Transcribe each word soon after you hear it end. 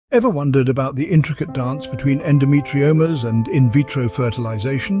Ever wondered about the intricate dance between endometriomas and in vitro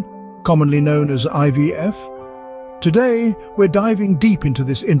fertilization, commonly known as IVF? Today, we're diving deep into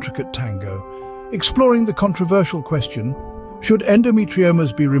this intricate tango, exploring the controversial question, should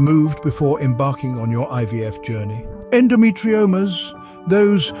endometriomas be removed before embarking on your IVF journey? Endometriomas,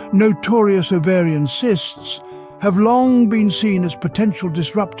 those notorious ovarian cysts, have long been seen as potential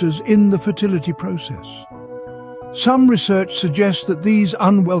disruptors in the fertility process. Some research suggests that these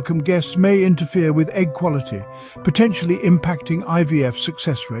unwelcome guests may interfere with egg quality, potentially impacting IVF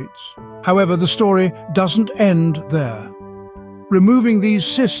success rates. However, the story doesn't end there. Removing these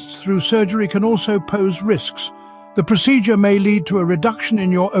cysts through surgery can also pose risks. The procedure may lead to a reduction in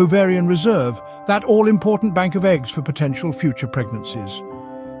your ovarian reserve, that all-important bank of eggs for potential future pregnancies.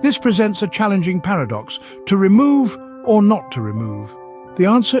 This presents a challenging paradox: to remove or not to remove? The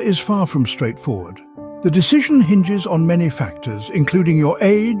answer is far from straightforward. The decision hinges on many factors, including your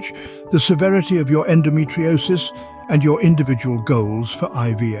age, the severity of your endometriosis, and your individual goals for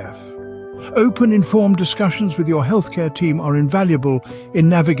IVF. Open, informed discussions with your healthcare team are invaluable in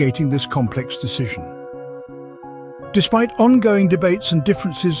navigating this complex decision. Despite ongoing debates and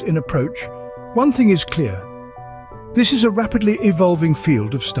differences in approach, one thing is clear: this is a rapidly evolving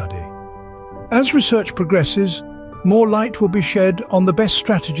field of study. As research progresses, more light will be shed on the best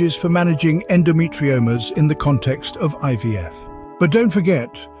strategies for managing endometriomas in the context of IVF. But don't forget,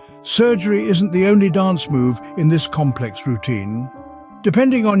 surgery isn't the only dance move in this complex routine.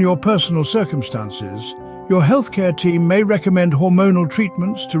 Depending on your personal circumstances, your healthcare team may recommend hormonal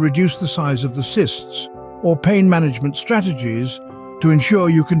treatments to reduce the size of the cysts, or pain management strategies to ensure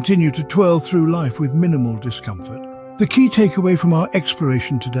you continue to twirl through life with minimal discomfort. The key takeaway from our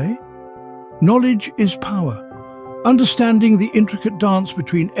exploration today? Knowledge is power. Understanding the intricate dance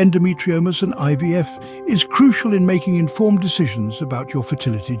between endometriomas and IVF is crucial in making informed decisions about your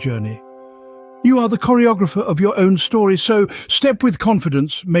fertility journey. You are the choreographer of your own story, so step with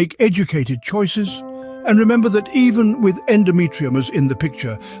confidence, make educated choices, and remember that even with endometriomas in the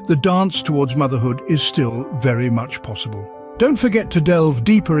picture, the dance towards motherhood is still very much possible. Don't forget to delve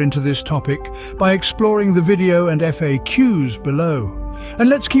deeper into this topic by exploring the video and FAQs below. And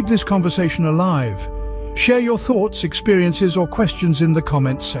let's keep this conversation alive. Share your thoughts, experiences, or questions in the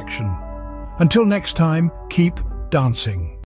comments section. Until next time, keep dancing.